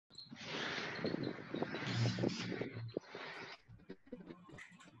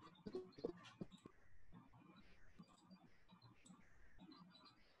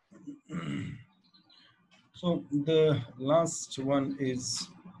So the last one is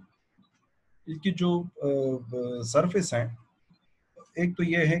इसकी जो surface है, एक तो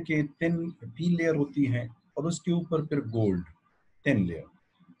ये है कि थिन पी लेयर होती है और उसके ऊपर फिर गोल्ड थिन लेयर।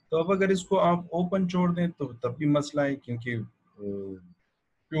 तो अब अगर इसको आप ओपन छोड़ दें तो तब भी मसला है, क्योंकि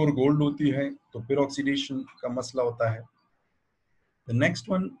प्योर गोल्ड होती है तो फिर ऑक्सीडेशन का मसला होता है। द नेक्स्ट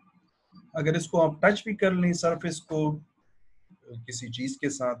वन, अगर इसको आप टच भी कर लें सरफेस को किसी चीज के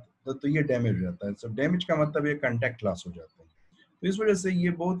साथ तो ये डैमेज हो जाता है। सो डैमेज का मतलब ये कांटेक्ट लॉस हो जाता है। तो इस वजह से ये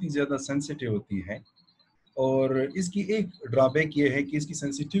बहुत ही ज्यादा सेंसिटिव होती है। और इसकी एक ड्रॉबैक ये है कि इसकी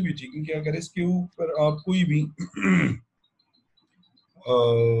सेंसिटिविटी, क्योंकि अगर इसके ऊपर आप कोई भी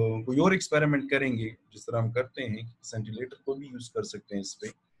कोई और एक्सपेरिमेंट करेंगे जिस तरह हम करते हैं, सेंटिलेटर को भी यूज कर सकते हैं इस पे,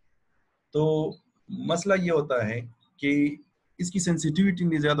 तो मसला ये होता है कि इसकी सेंसिटिविटी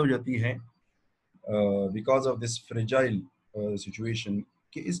नहीं ज्यादा हो जाती है because of this fragile situation,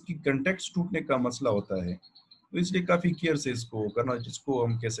 कि इसकी कंटेक्ट टूटने का मसला होता है। तो इसलिए काफ़ी केयर से इसको करना, जिसको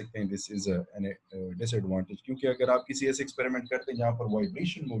हम कह सकते हैं दिस इज एन डिसएडवांटेज। क्योंकि अगर आप किसी ऐसे एक्सपेरिमेंट करते हैं जहाँ पर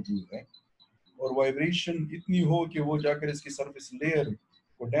वाइब्रेशन मौजूद है और वाइब्रेशन इतनी हो कि वो जाकर इसकी सरफेस लेयर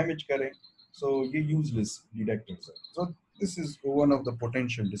को डैमेज करे, सो ये यूजलेस डिटेक्टर्स है। So this is one of the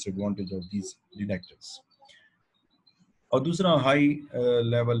potential disadvantage of these detectors. और दूसरा हाई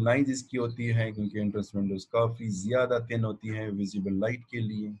लेवल नाइज इसकी होती है, क्योंकि एंट्रेंस विंडोज काफ़ी ज़्यादा थिन होती है विजिबल लाइट के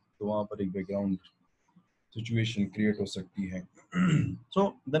लिए, तो वहाँ पर एक बैकग्राउंड सिचुएशन क्रिएट हो सकती है। So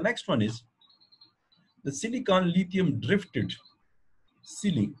the next one is the silicon lithium drifted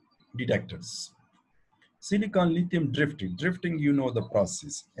silly detectors. Silicon lithium drifting, you know the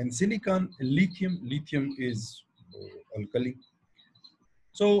process. And silicon lithium is alkali.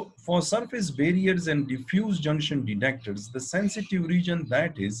 So for surface barriers and diffuse junction detectors, the sensitive region,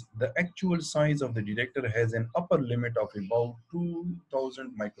 that is the actual size of the detector, has an upper limit of about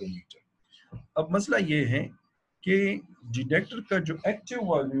 2000 micrometer. अब मसला ये है कि detector का जो active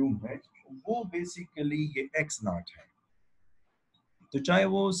volume है वो basically ये x0 है। तो चाहे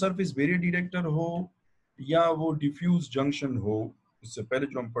वो सरफेस बेरियर डिटेक्टर हो या वो डिफ्यूज जंक्शन हो, इससे पहले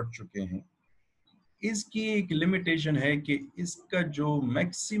जो हम पढ़ चुके हैं, इसकी एक लिमिटेशन है कि इसका जो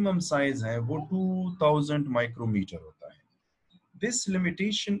मैक्सिमम साइज है वो 2000 माइक्रोमीटर होता है। This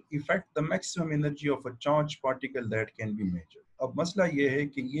limitation effect the maximum energy of a charge particle that can be measured. अब मसला ये है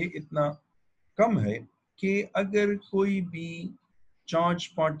कि ये इतना कम है कि अगर कोई भी चार्ज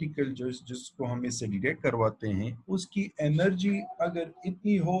पार्टिकल जिसको हम इससे डिटेक्ट करवाते हैं, उसकी एनर्जी अगर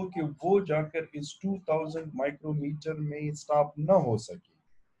इतनी हो कि वो जाकर इस 2000 माइक्रोमीटर में स्टॉप ना हो सके,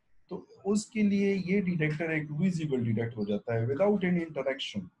 तो उसके लिए ये डिटेक्टर एक विजिबल डिटेक्टर हो जाता है। विदाउट एनी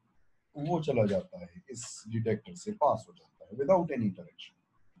इंटरेक्शन वो चला जाता है, इस डिटेक्टर से पास हो जाता है without any interaction.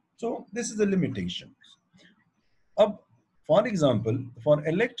 So this is a limitation. अब for example, for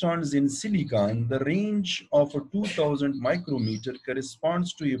electrons in silicon, the range of a 2000 micrometer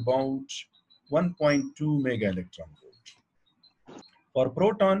corresponds to about 1.2 mega electron volt. For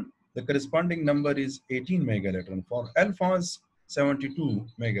proton, the corresponding number is 18 mega electron. For alphas, 72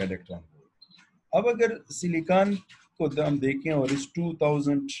 mega electron volt. अब अगर silicon को हम देखें और इस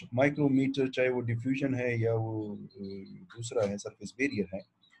 2000 micrometer, चाहे वो diffusion है या वो दूसरा है सरफेस बेरियर है,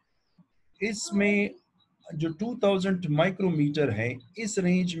 इसमें जो 2000 माइक्रोमीटर है, इस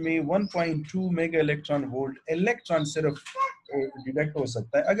रेंज में 1.2 मेगा इलेक्ट्रॉन वोल्ट इलेक्ट्रॉन सिर्फ डिटेक्ट हो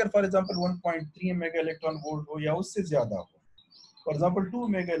सकता है। अगर for example 1.3 mega electron volt हो या उससे ज्यादा हो, for example 2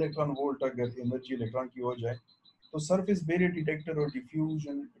 mega electron volt अगर एनर्जी इलेक्ट्रॉन की हो जाए, तो सरफेस बेरियर डिटेक्टर और डिफ्यूज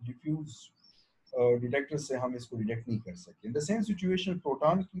डिटेक्टर से हम इसको डिटेक्ट नहीं कर सकते। In the same situation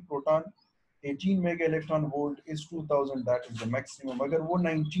proton की, proton 18 mega electron volt is 2000, that is the maximum. अगर वो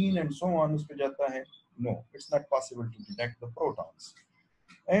 19 एंड सो ऑन उस पे जाता है, no, it's not possible to detect the protons.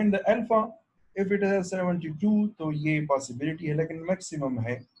 And the alpha, if it has 72, तो ये possibility है, लेकिन maximum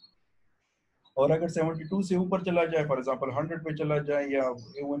है। और अगर 72 से ऊपर चला जाए, फॉर एग्जांपल 100 पे चला जाए या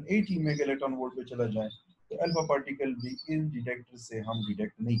 180 मेगा इलेक्ट्रॉन वोल्ट पे चला जाए, तो अल्फा पार्टिकल भी इन डिटेक्टर से हम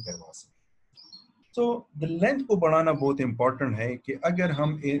डिटेक्ट नहीं करवा सकते। तो द लेंथ को बढ़ाना बहुत इंपॉर्टेंट है कि अगर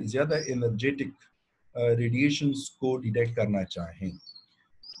हम ज्यादा एनर्जेटिक रेडिएशंस को डिटेक्ट करना चाहें,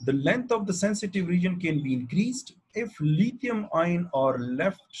 the length of the sensitive region can be increased if lithium ion are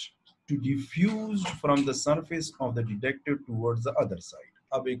left to diffuse from the surface of the detector towards the other side.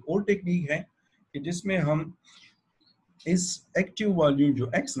 अब एक और टेक्निक है कि जिसमें हम इस एक्टिव वॉल्यूम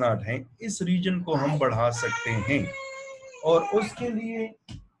जो x0 है, इस रीजन को हम बढ़ा सकते हैं। और उसके लिए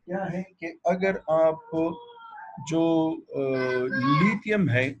क्या है कि अगर आप जो लिथियम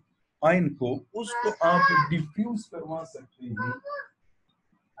है आयन को, उसको आप डिफ्यूज करवा सकते हैं।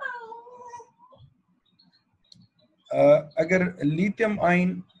 अगर लिथियम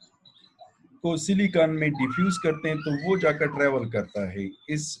आयन को सिलिकॉन में डिफ्यूज करते हैं तो वो जाकर ट्रेवल करता है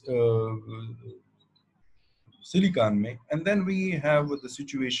इस सिलिकॉन में, and then we have the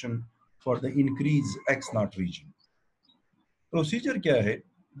situation for the increase x not reason. Procedure क्या है?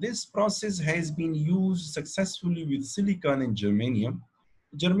 This process has been use successfully with silicon and germanium.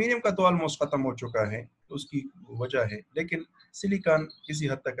 Germanium का तो ऑलमोस्ट खत्म हो चुका है, तो उसकी वजह है, लेकिन सिलिकॉन किसी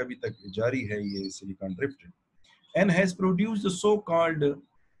हद तक अभी तक जारी है ये silicon drift, and has produced the so-called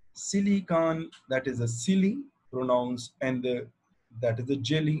silicon, that is a silly pronounced, and that is the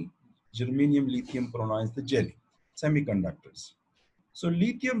jelly, germanium lithium pronounced the jelly, semiconductors. So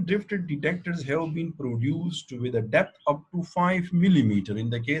lithium drifted detectors have been produced with a depth up to 5 millimeter in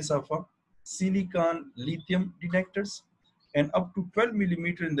the case of silicon lithium detectors, and up to 12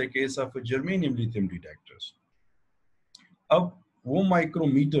 millimeter in the case of germanium lithium detectors. अब वो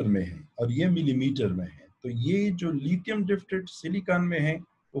micrometer में है और ये millimetre में है, तो ये जो लिथियम ड्रिफ्टेड सिलिकॉन में है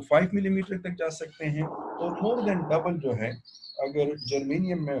वो 5 मिलीमीटर तक जा सकते हैं, और मोर देन डबल जो है अगर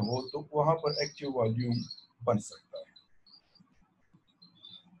जर्मेनियम में हो तो वहां पर एक्टिव वॉल्यूम बन सकता है।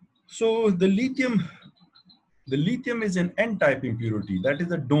 So the lithium is an n type impurity, that is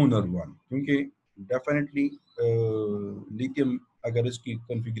the donor one, क्योंकि डेफिनेटली लिथियम अगर इसकी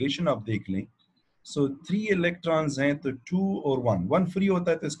कॉन्फ़िगरेशन आप देख लें, सो 3 इलेक्ट्रॉन्स हैं तो 2 और 1 फ्री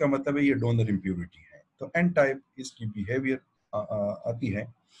होता है, तो इसका मतलब है ये डोनर इंप्योरिटी है, तो एन टाइप इसकी बिहेवियर आती है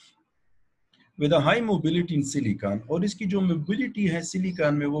with a high mobility in silicon, और इसकी जो मोबिलिटी है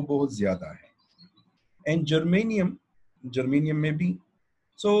सिलिकॉन में वो बहुत ज्यादा है, एंड जर्मेनियम में भी।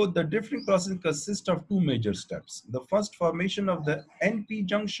 So the drifting process consists of two major steps. The first, formation of the NP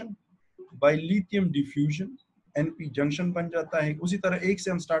junction by lithium diffusion. NP junction बन जाता है, उसी तरह एक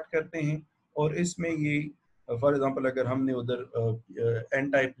से हम स्टार्ट करते हैं, और इसमें ये फॉर एग्जांपल अगर हमने उधर एन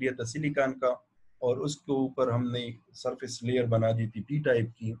टाइप लिया था सिलिकॉन का, और उसके ऊपर हमने सरफेस लेयर बना दी थी पी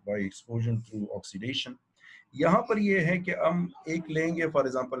टाइप की बाय एक्सपोजर थ्रू ऑक्सीडेशन। यहाँ पर ये है कि हम एक लेंगे, फॉर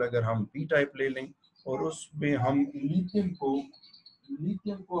एग्जांपल अगर हम पी टाइप ले लें और उसमें हम लिथियम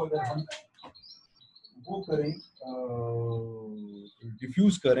को अगर हम वो करें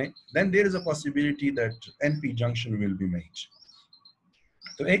डिफ्यूज करें, then there is a possibility that NP junction will be made.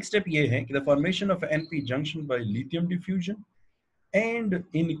 तो एक स्टेप ये है कि the formation of NP junction bye lithium diffusion and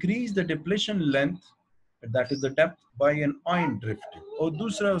increase the depletion length, that is the depth bye an ion drifting, और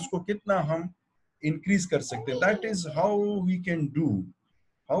दूसरा उसको कितना हम इंक्रीज कर सकते हैं, that is how we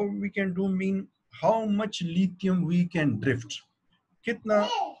can do mean how much lithium we can drift, कितना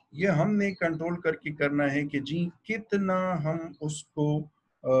ये हमने कंट्रोल करके करना है कि जी कितना हम उसको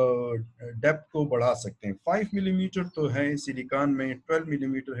डेप्थ को बढ़ा सकते हैं। 5 मिलीमीटर तो है सिलिकॉन में, 12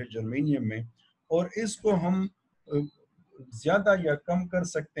 मिलीमीटर है जर्मेनियम में, और इसको हम ज्यादा या कम कर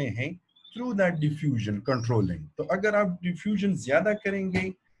सकते हैं थ्रू दैट डिफ्यूजन कंट्रोलिंग। तो अगर आप डिफ्यूजन ज्यादा करेंगे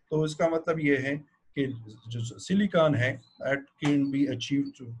तो इसका मतलब ये है कि जो सिलिकॉन है that can be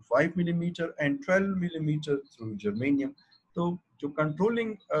achieved to 5 millimetre and 12 millimetre through germanium. तो जो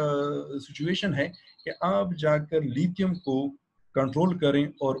कंट्रोलिंग सिचुएशन है कि आप जाकर लिथियम को कंट्रोल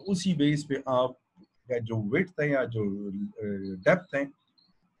करें, और उसी बेस पे आप जो विड्थ है या जो डेप्थ है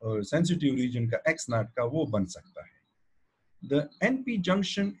सेंसिटिव रीजन का एक्स नॉट का वो बन सकता है। The NP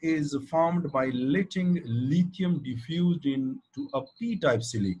junction is formed by letting lithium diffused into a P-type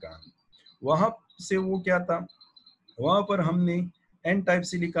silicon. वहां से वो क्या था, वहां पर हमने एन टाइप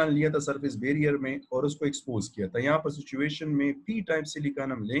सिलिकॉन लिया था सरफेस बैरियर में और उसको एक्सपोज किया था। यहाँ पर सिचुएशन में पी टाइप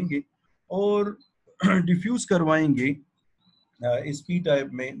सिलिकॉन हम लेंगे और डिफ्यूज करवाएंगे इस पी टाइप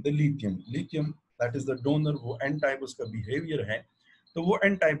में the lithium that is the donor, वो एन टाइप उसका बिहेवियर है, तो वो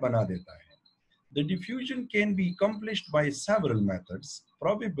एन टाइप बना देता है। The diffusion can be accomplished by several methods.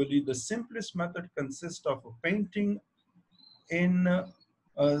 Probably the simplest method consists of painting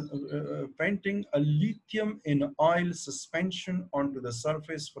a lithium in oil suspension onto the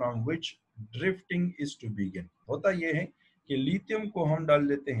surface from which drifting is to begin. होता ये है कि lithium को हम डाल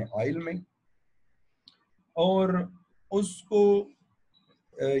देते हैं ऑयल में, और उसको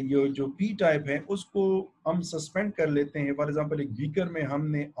ये जो पी टाइप है उसको हम सस्पेंड कर लेते हैं। फॉर एग्जांपल एक बीकर में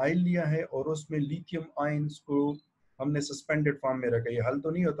हमने ऑयल लिया है और उसमें लिथियम आयंस को हमने सस्पेंडेड फॉर्म में रखा, ये हल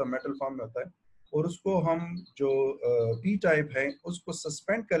तो नहीं होता, मेटल फॉर्म में होता है, और उसको हम जो पी टाइप है उसको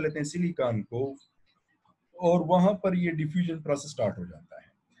सस्पेंड कर लेते हैं सिलिकॉन को, और वहां पर ये डिफ्यूजन प्रोसेस स्टार्ट हो जाता है।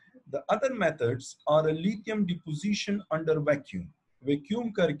 The other methods are lithium deposition under vacuum,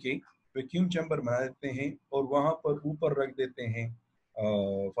 vacuum करके वैक्यूम चैम्बर बना देते हैं और वहां पर ऊपर रख देते हैं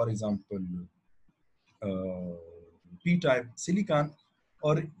for example P type silicon,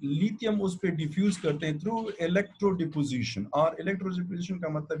 और लिथियम उस पर डिफ्यूज करते हैं थ्रू इलेक्ट्रो डिपोजिशन। और इलेक्ट्रो डिपोजिशन का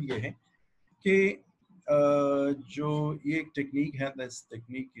मतलब ये है कि जो ये एक टेक्निक है, this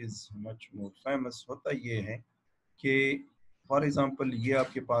technique is much more famous. होता ये है कि फॉर एग्जांपल ये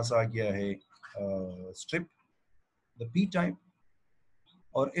आपके पास आ गया है स्ट्रिप, द पी टाइप,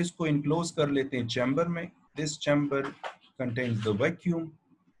 और इसको इनक्लोज कर लेते हैं चैम्बर में। This chamber contains the vacuum,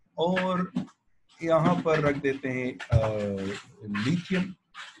 और यहाँ पर रख देते हैं लिथियम।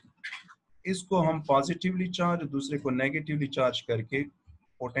 इसको हम पॉजिटिवली चार्ज, दूसरे को नेगेटिवली चार्ज करके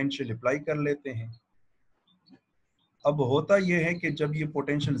पोटेंशियल अप्लाई कर लेते हैं। अब होता यह है कि जब ये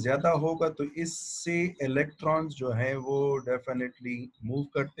पोटेंशियल ज़्यादा होगा तो इससे इलेक्ट्रॉन्स जो है वो डेफिनेटली मूव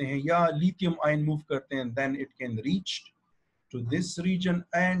करते हैं, या लिथियम आयन मूव करते हैं, then it can reach to this reason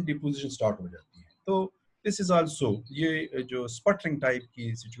and deposition start हो जाती है। तो दिस इज आल्सो, ये जो स्पटरिंग टाइप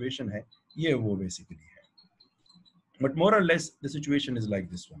की सिचुएशन है ये वो बेसिकली है, बट मोर और less the situation is like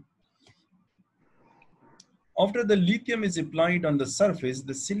this one. After the lithium is applied on the surface,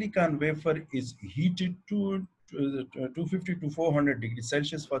 the silicon wafer is heated to 250 to 400 degrees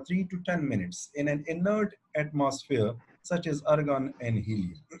Celsius for 3 to 10 minutes in an inert atmosphere such as argon and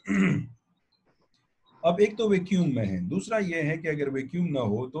helium. अब एक तो vacuum में है, दूसरा ये है कि अगर वैक्यूम ना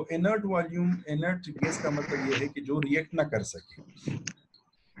हो तो इनर्ट वॉल्यूम, इनर्ट गैस का मतलब ये है कि जो रिएक्ट ना कर सके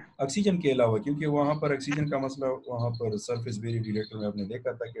ऑक्सीजन के अलावा, क्योंकि वहाँ पर ऑक्सीजन का मसला वहाँ पर सरफेस वेरिएबल रिएक्टर में आपने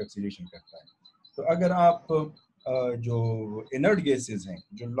देखा था कि ऑक्सीडेशन करता है। तो अगर आप जो इनर्ट गैसेस हैं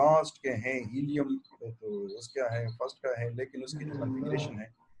जो लास्ट के हैं, हीलियम तो उसका है, फर्स्ट का है, लेकिन उसकी जो कॉन्फ़िगरेशन है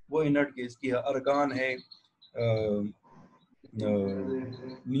वो इनर्ट गैस की है, अर्गान है,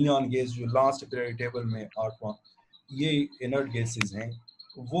 नियॉन गैस जो लास्ट पीरियड टेबल में 8वां, ये इनर्ट गैसेस हैं,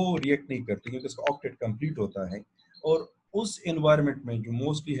 वो रिएक्ट नहीं करती क्योंकि उसका ऑक्टेट कंप्लीट होता है। और उस एनवायरनमेंट में जो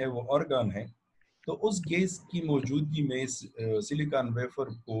मोस्टली है वो ऑर्गन है, तो उस गैस की मौजूदगी में सिलिकॉन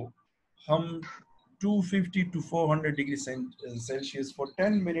वेफर को हम 250 to 400 degree Celsius for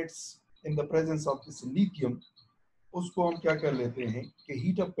 10 minutes in the presence of this lithium, उसको हम क्या कर लेते हैं कि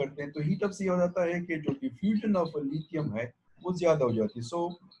हीट अप करते हैं। तो हीट अप से हो जाता है कि जो डिफ्यूजन ऑफ लिथियम है वो ज्यादा हो जाती है। सो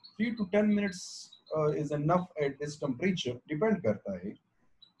 3 to 10 minutes is enough at this temperature. Depend करता है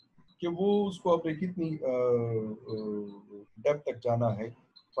कि वो उसको आपने कितनी डेप्थ तक जाना है,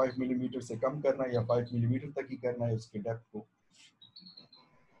 5 मिलीमीटर से कम करना है या 5 मिलीमीटर तक ही करना है उसके डेप्थ को।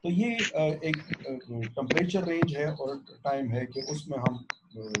 तो ये एक टेम्परेचर रेंज है और टाइम है कि उसमें हम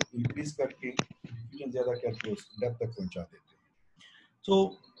इंक्रीज करके डिफ्यूजन ज़्यादा करके उस डेप्थ तक पहुंचा देते हैं।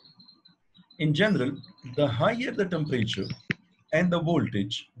 So in general, the higher the temperature and the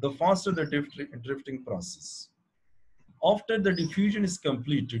voltage, the faster the drifting process. After the diffusion is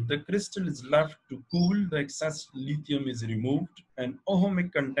completed, the crystal is left to cool, the excess lithium is removed, and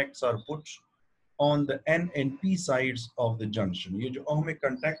ohmic contacts are put on the N and P sides of the junction. ये जो ohmic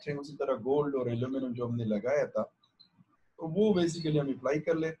contact है उसी तरह gold और aluminium जो हमने लगाया था तो वो बेसिकली हम अप्लाई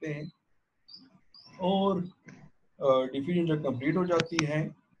कर लेते हैं, और डिफ्यूजन जब कंप्लीट हो जाती है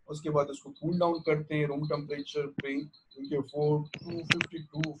उसके बाद उसको कूल डाउन करते हैं रूम टेम्परेचर पे, क्योंकि 250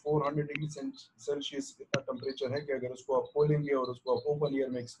 टू 400 डिग्री सेल्सियस इतना टेम्परेचर है कि अगर उसको आप खोलेंगे और उसको आप ओपन एयर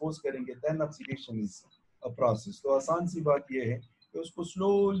में एक्सपोज करेंगे then oxidation is a process. तो आसान सी बात यह है कि उसको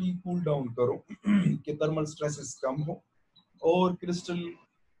स्लोली कूल डाउन करो कि थर्मल स्ट्रेसेस कम हो और क्रिस्टल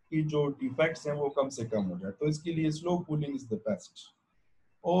की जो डिफेक्ट्स हैं वो कम से कम हो जाए। तो इसके लिए slow cooling is the best.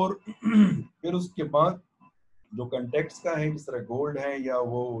 और फिर उसके बाद जो कंटेक्ट्स का है, जिस तरह गोल्ड है या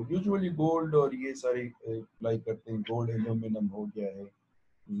वो यूजुअली गोल्ड और ये सारी अप्लाई करते हैं, गोल्ड एल्यूमिनियम हो गया है,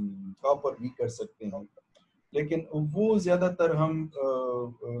 कॉपर भी कर सकते हैं, लेकिन वो ज़्यादातर हम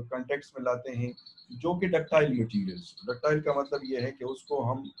कंटेक्ट्स में लाते हैं जो कि डक्टाइल मटेरियल्स। डक्टाइल का मतलब ये है कि उसको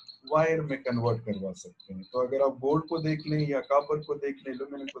हम वायर में कन्वर्ट करवा सकते हैं। तो अगर आप गोल्ड को देख लें या कॉपर को देख लें,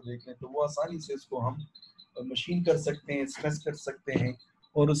 एल्यूमिनियम को देख लें, तो वो आसानी से इसको हम मशीन कर सकते हैं, स्ट्रेस कर सकते हैं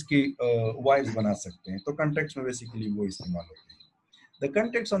और उसके वायर्स बना सकते हैं। तो कंटेक्ट्स में बेसिकली वो इस्तेमाल होते हैं। The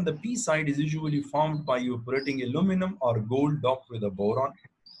contacts on the P side is usually formed by operating aluminum or gold doped with a boron.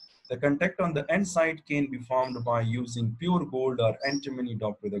 The contact on the N side can be formed by using pure gold or antimony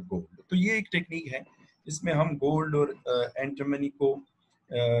doped with a gold. तो ये एक technique है इसमें हम gold और antimony को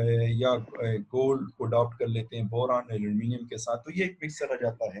या gold को डॉप्ट कर लेते हैं बोरॉन एल्यूमिनियम के साथ। तो ये एक मिक्सर आ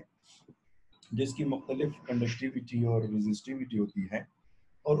जाता है जिसकी मुख्तलिफ कंडक्टिविटी और रेजिस्टिविटी होती है,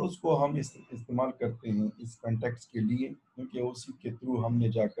 और उसको हम इस्तेमाल करते हैं इस कंटेक्ट्स के लिए, क्योंकि उसी के थ्रू हमने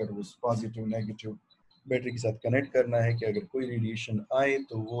जाकर उस पॉजिटिव नेगेटिव बैटरी के साथ कनेक्ट करना है कि अगर कोई रेडिएशन आए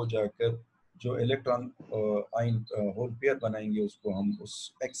तो वो जाकर जो इलेक्ट्रॉन आयन होल पेयर बनाएंगे उसको हम उस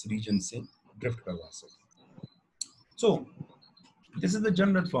एक्स रीजन से ड्रिफ्ट करवा सकें। So this is the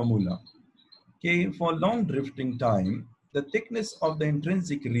general formula कि for long drifting time the thickness of the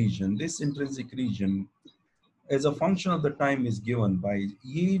intrinsic region, this intrinsic region as a function of the time is given by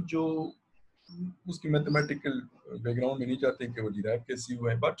ये जो उसकी mathematical background में नहीं जाते कि वो डिराइव कैसी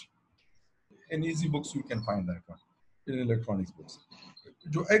हुआ है, but in easy books you can find that one, in electronics books.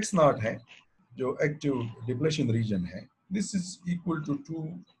 जो एक्स नॉट है, जो एक्टिव डिप्लेशन रीजन है, this is equal to 2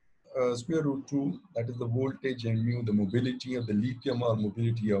 square root 2, that is the voltage, and mu the mobility of the lithium or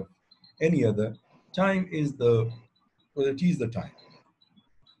mobility of any other. Time is the, well, T is the time.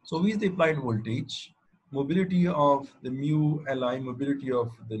 So V is the applied voltage, mobility of the mu Li, mobility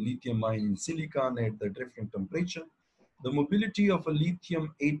of the lithium ion in silicon at the different temperature. The mobility of a lithium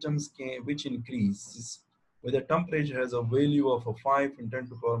atoms which increases with the temperature has a value of a 5 in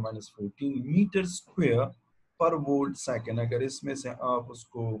 10 to power minus 14 meter square per volt second. अगर इसमें से आप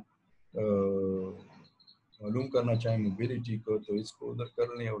उसको मालूम करना चाहें mobility को, तो इसको उधर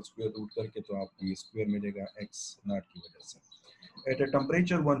कर लें और स्क्वायर रूट करके तो आपको ये स्क्वायर मिलेगा एक्स नॉट की वजह से at a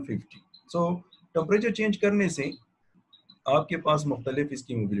temperature 150। So temperature change करने से आपके पास मुख्तलिफ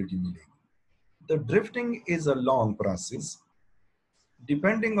इसकी मोबिलिटी मिलेगी। The drifting is a long process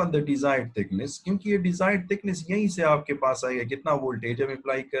depending on the desired thickness, क्योंकि ये डिजायर्ड थिकनेस यहीं से आपके पास आएगा, कितना वोल्टेज हम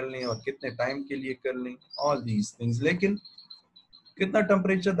अप्लाई कर लें और कितने टाइम के लिए कर लें, ऑल दीज थिंग्स। लेकिन कितना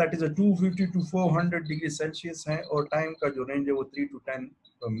temperature, that is a 250 to 400 degree Celsius है, और टाइम का जो रेंज है वो 3 टू 10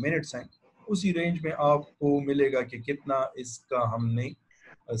 मिनट्स है। उसी रेंज में आपको मिलेगा कि कितना इसका हमने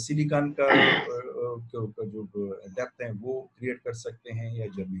सिलिकॉन का जो डेप्थ है वो क्रिएट कर सकते हैं या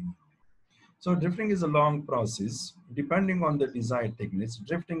germanium. So drifting is a long process. Depending on the desired thickness,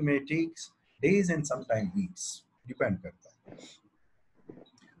 drifting may take days and sometimes weeks. Depend करता है।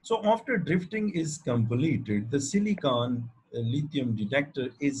 So after drifting is completed, the silicon lithium detector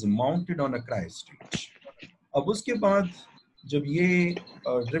is mounted on a cryostage. अब उसके बाद जब ये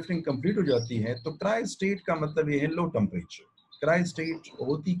drifting complete हो जाती है तो क्रायोस्टेट का मतलब ये है लो टेम्परेचर। क्रायोस्टेट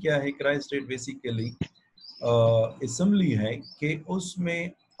होती क्या है? क्रायोस्टेट बेसिकली असेंबली है कि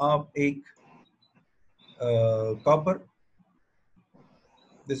उसमें आप एक copper,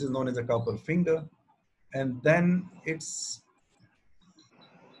 this is known as a copper finger, and then it's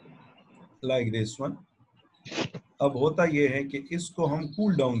like this one. अब होता यह है कि इसको हम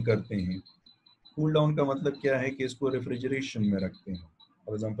कूल डाउन करते हैं। कूल डाउन का मतलब क्या है कि इसको रेफ्रिजरेशन में रखते हैं।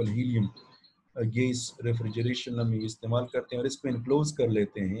 For example helium gas refrigeration हम इस्तेमाल करते हैं और इसको इनक्लोज कर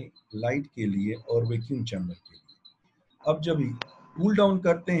लेते हैं लाइट के लिए और वैक्यूम चैम्बर के लिए। अब जब कूल डाउन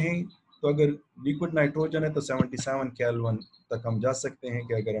करते हैं तो अगर लिक्विड नाइट्रोजन है तो 77 केल्विन तक हम जा सकते हैं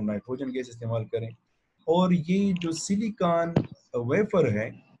कि अगर हम नाइट्रोजन गैस इस्तेमाल करें। और ये जो सिलिकॉन वेफर है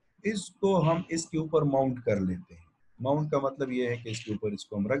इसको हम इसके ऊपर माउंट कर लेते हैं। माउंट का मतलब ये है कि इसके ऊपर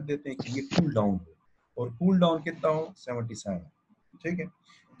इसको हम रख देते हैं कि ये कूल डाउन हो, और कूल डाउन कितना हो? 77। ठीक है,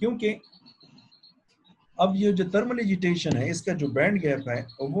 क्योंकि अब ये जो थर्मल एजिटेशन है इसका जो बैंड गैप है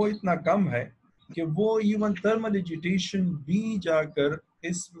वो इतना कम है कि वो इवन थर्मल एजिटेशन भी जाकर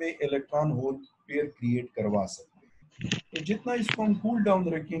इसमें इलेक्ट्रॉन होल पेयर क्रिएट करवा सकते हैं। तो जितना इसको हम कूल डाउन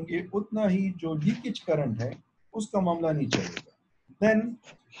रखेंगे उतना ही जो लीकेज करंट है उसका मामला नहीं चलेगा। देन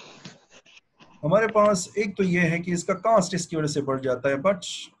हमारे पास एक तो ये है कि इसका कॉस्ट इसकी वजह से बढ़ जाता है, but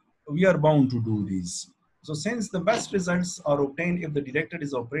we are bound to do this. So since the best results are obtained if the detector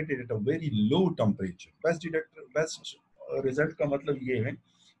is operated at a very low temperature, best result का मतलब ये है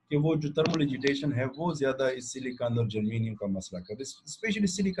कि वो जो थर्मल एजिटेशन है वो ज्यादा इस सिलिकॉन और जर्मेनियम का मसला कर, स्पेशली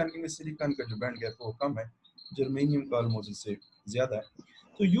सिलिकॉन, क्योंकि सिलिकॉन का जो बैंड गैप है वो कम है, जर्मेनियम का ऑलमोस्ट इससे ज्यादा है।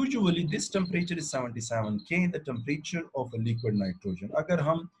 तो usually this temperature is 77 K, the temperature of a liquid nitrogen. अगर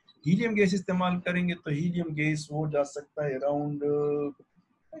हम हीलियम गैस इस्तेमाल करेंगे तो हीलियम गैस वो जा सकता है around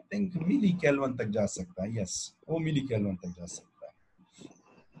I think milli kelvin तक जा सकता है। यस, वो मिली केल्विन तक जा सकता है।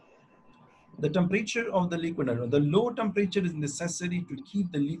 The temperature of the liquid nitrogen, the low temperature is necessary to keep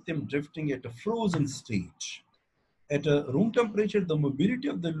the lithium drifting at a frozen state. At a room temperature, the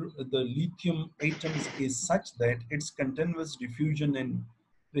mobility of the lithium atoms is such that its continuous diffusion and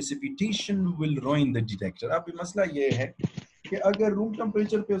precipitation will ruin the detector. अब मसला ये है कि अगर room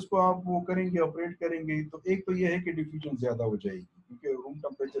temperature पे उसको आप वो करेंगे, ऑपरेट करेंगे, तो एक तो ये है कि डिफ्यूजन ज्यादा हो जाएगी क्योंकि रूम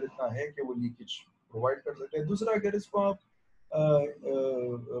टेम्परेचर इतना है कि वो लीकेज प्रोवाइड कर सकते हैं। दूसरा, अगर इसको आप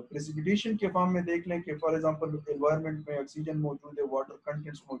प्रेसिपिटेशन के फॉर्म में देख लें कि फॉर एग्जांपल एनवायरनमेंट में ऑक्सीजन मौजूद है, वाटर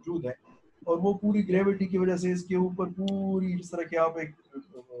कंटेंट्स मौजूद है, और वो पूरी ग्रेविटी की वजह से इसके ऊपर पूरी इस तरह के आप एक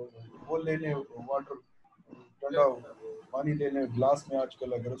वो ले लें, वाटर ठंडा पानी ले लें ग्लास में,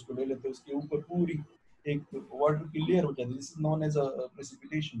 आजकल अगर उसको ले लेते तो उसके ऊपर पूरी एक वाटर की लेयर हो जाती है, this is known as a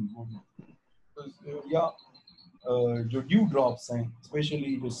precipitation. या जो ड्यू ड्रॉप्स हैं,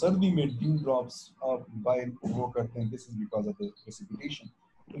 स्पेशली जो सर्दी में ड्यू ड्रॉप्स आप बाय वो करते हैं, this is because of the precipitation.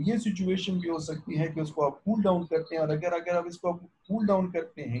 तो ये सिचुएशन भी हो सकती है कि उसको आप कूल डाउन करते हैं, और अगर आप इसको कूल डाउन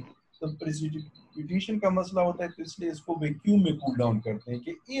करते हैं तो प्रेसिपिटेशन का मसला होता है, तो इसलिए इसको वैक्यूम में कूल डाउन करते हैं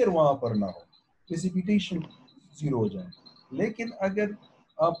कि एयर वहां पर ना हो। प्रेसिपिटेशन जीरो हो जाए। लेकिन अगर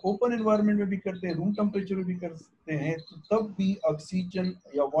आप ओपन एनवायरनमेंट में भी करते हैं, रूम टेम्परेचर में भी करते हैं, तो तब भी ऑक्सीजन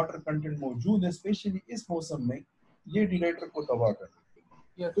या वाटर कंटेंट मौजूद है, स्पेशली इस मौसम में ये डिटेक्टर को तबाह कर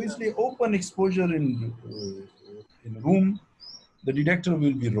देते हैं। तो इसलिए open exposure in room the detector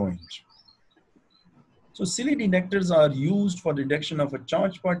will be ruined. So silly detectors are used for detection of a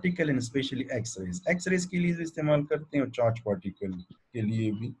charged particle and especially X-rays. X-rays के लिए भी इस्तेमाल करते हैं और charged particle के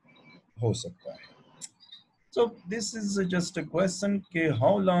लिए भी हो सकता है. So this is just a question कि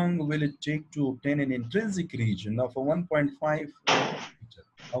how long will it take to obtain an intrinsic region of a 1.5 millimeter?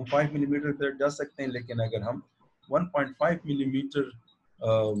 हम 5 millimeter तक जा सकते हैं, लेकिन अगर हम 1.5 millimeter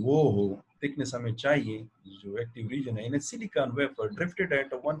वो हो thickness हमें चाहिए, जो active region है, in a silicon wafer drifted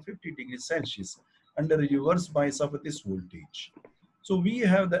at 150 degrees Celsius under a reverse bias of this voltage. So we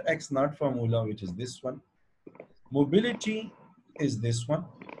have the X naught formula, which is this one. Mobility is this one.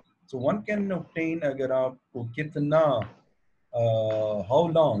 So one can obtain अगर आपको कितना how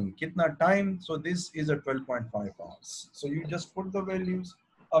long, कितना time, so this is a 12.5 hours. So you just put the values.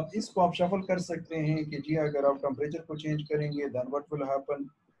 अब इसको आप shuffle कर सकते हैं कि जी अगर आप temperature को change करेंगे then what will happen,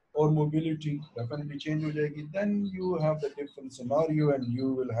 और mobility definitely change हो जाएगी, then you have the different scenario and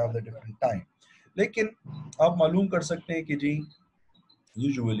you will have the different time. लेकिन आप मालूम कर सकते हैं कि जी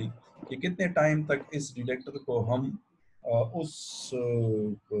यूजुअली कि कितने टाइम तक इस डिटेक्टर को हम उस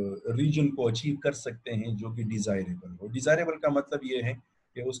रीजन को अचीव कर सकते हैं जो कि डिजायरेबल हो। डिजायरेबल का मतलब ये है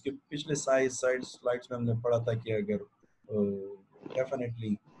कि उसके पिछले स्लाइड्स में हमने पढ़ा था कि अगर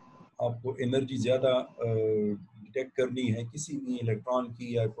डेफिनेटली आपको एनर्जी ज़्यादा डिटेक्ट करनी है किसी भी इलेक्ट्रॉन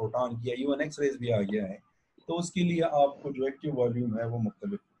की या प्रोटॉन की या इवन एक्सरेज भी आ गया है, तो उसके लिए आपको जो एक्टिव वॉल्यूम है वो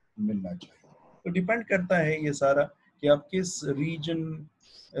मुख्तलिफ मिलना चाहिए। तो डिपेंड करता है ये सारा कि आप किस रीजन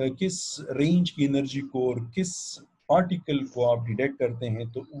किस रेंज की एनर्जी को और किस पार्टिकल को आप डिटेक्ट करते हैं,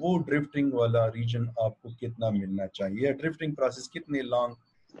 तो वो ड्रिफ्टिंग वाला रीजन आपको कितना मिलना चाहिए, ड्रिफ्टिंग प्रोसेस कितने लॉन्ग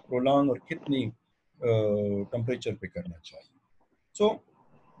प्रोलॉन्ग और कितनी टेम्परेचर पे करना चाहिए। सो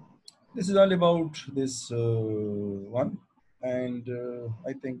this is all about this one, and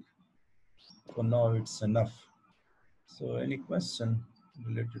I think for now it's enough. So any question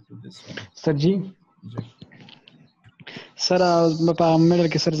related to this one? Sir ji. Sir, په میډل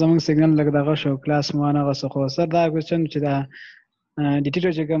کې سر زمونږ سیګنال لګ دغه شو کلاس مو نه غوسه خو سر دا کوېسچن چې دا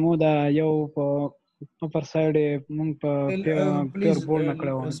ډیټیټر چې کومو دا یو په اپر سایډ مونږ په پیور بورډ نه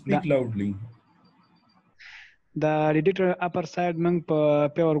کړو. Speak loudly. دا ډیټیټر اپر سایډ مونږ په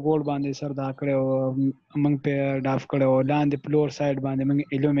پیور ګولډ باندې سر دا کړو، مونږ په ډاف کړو، لاندې فلور سایډ باندې مونږ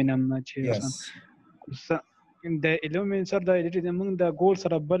الومینیم چې د الومینیم سر دا ډیټیټر مونږ د ګولډ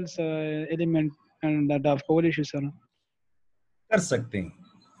سره بل ایلیمنٹ دا ډاف کولی شو سر कर सकते हैं,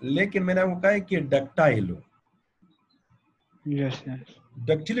 लेकिन मैंने आपको कहा है कि डक्टाइल हो। Yes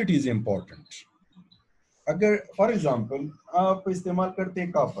ductility is important. अगर फॉर एग्जांपल आप इस्तेमाल करते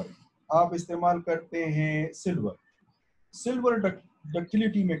हैं कॉपर, आप इस्तेमाल करते हैं सिल्वर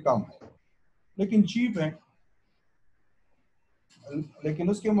डक्टिलिटी में कम है लेकिन चीप है, लेकिन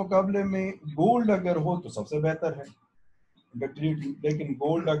उसके मुकाबले में गोल्ड अगर हो तो सबसे बेहतर है डक्टिलिटी। लेकिन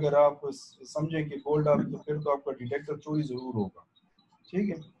गोल्ड अगर आप समझें कि गोल्ड आप तो फिर तो आपका डिटेक्टर चोरी जरूर होगा, ठीक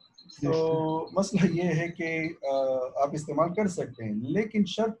है। तो मसला ये है कि आप इस्तेमाल कर सकते हैं, लेकिन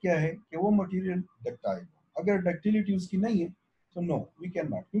शर्त क्या है कि वो मटेरियल डक्टाइल। अगर डक्टिलिटी उसकी नहीं है तो नो वी कैन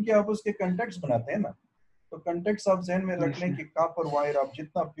नॉट, क्योंकि आप उसके कंटेक्ट्स बनाते हैं ना, तो कंटेक्ट्स आप जहन में रख लें कि कॉपर वायर आप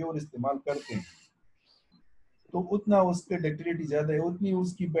जितना प्योर इस्तेमाल करते हैं तो उतना उसके डक्टिलिटी ज्यादा है, उतनी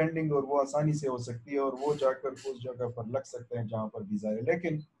उसकी बेंडिंग और वो आसानी से हो सकती है और वो जाकर उस जगह पर लग सकते हैं जहाँ पर डिजायर है।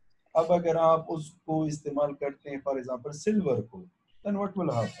 लेकिन अब अगर आप उसको इस्तेमाल करते हैं फॉर एग्जांपल सिल्वर को, then what will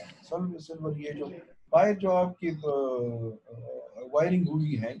happen, silver ये जो वायर जो आपकी वायरिंग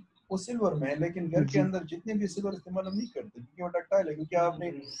हुई है वो सिल्वर में है, लेकिन घर के अंदर जितने भी सिल्वर इस्तेमाल हम नहीं करते क्योंकि वो डक्टाइल है, क्योंकि आपने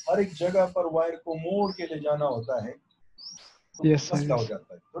हर एक जगह पर वायर को मोड़ के ले जाना होता है तो मसला हो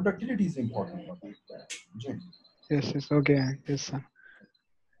जाता है। तो ductility is important ji. Yes, okay, yes sir.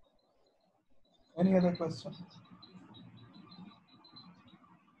 Any other question?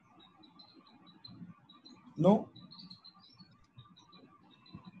 No?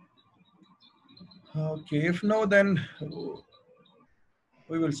 Okay, if no, then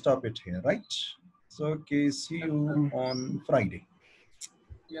we will stop it here, right? So, okay, see you on Friday.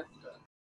 Yes.